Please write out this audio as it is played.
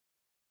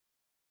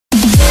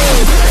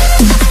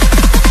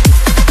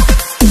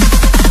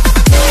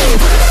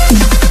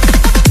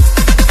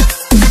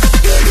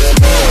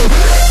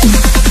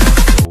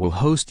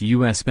host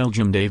US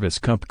Belgium Davis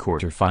Cup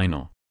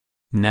quarterfinal.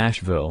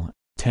 Nashville,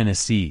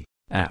 Tennessee,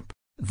 AP.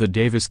 The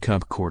Davis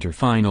Cup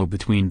quarterfinal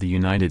between the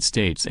United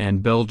States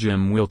and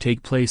Belgium will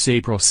take place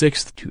April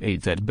 6 to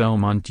 8 at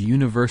Belmont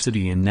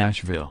University in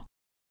Nashville.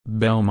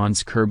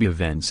 Belmont's Kirby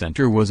Event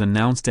Center was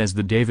announced as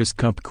the Davis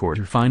Cup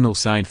quarterfinal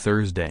side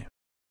Thursday.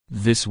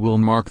 This will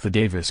mark the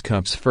Davis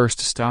Cup's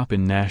first stop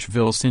in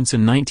Nashville since a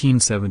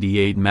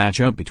 1978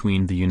 matchup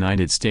between the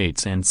United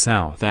States and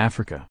South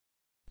Africa.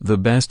 The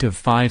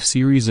best-of-5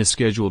 series is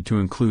scheduled to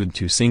include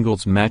 2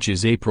 singles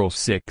matches April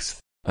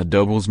 6, a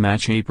doubles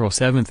match April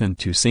 7 and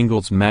 2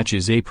 singles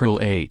matches April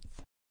 8.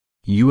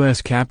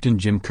 U.S. captain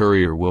Jim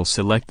Courier will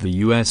select the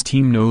U.S.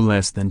 team no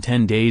less than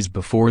 10 days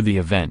before the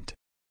event.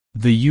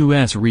 The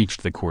U.S.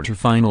 reached the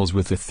quarterfinals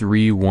with a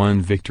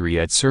 3-1 victory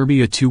at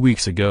Serbia 2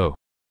 weeks ago.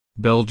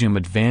 Belgium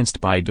advanced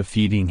by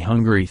defeating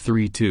Hungary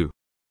 3-2.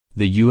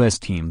 The U.S.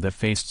 team that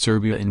faced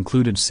Serbia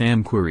included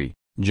Sam Querrey,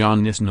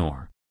 John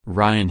Nisnor,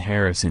 Ryan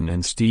Harrison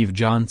and Steve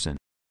Johnson.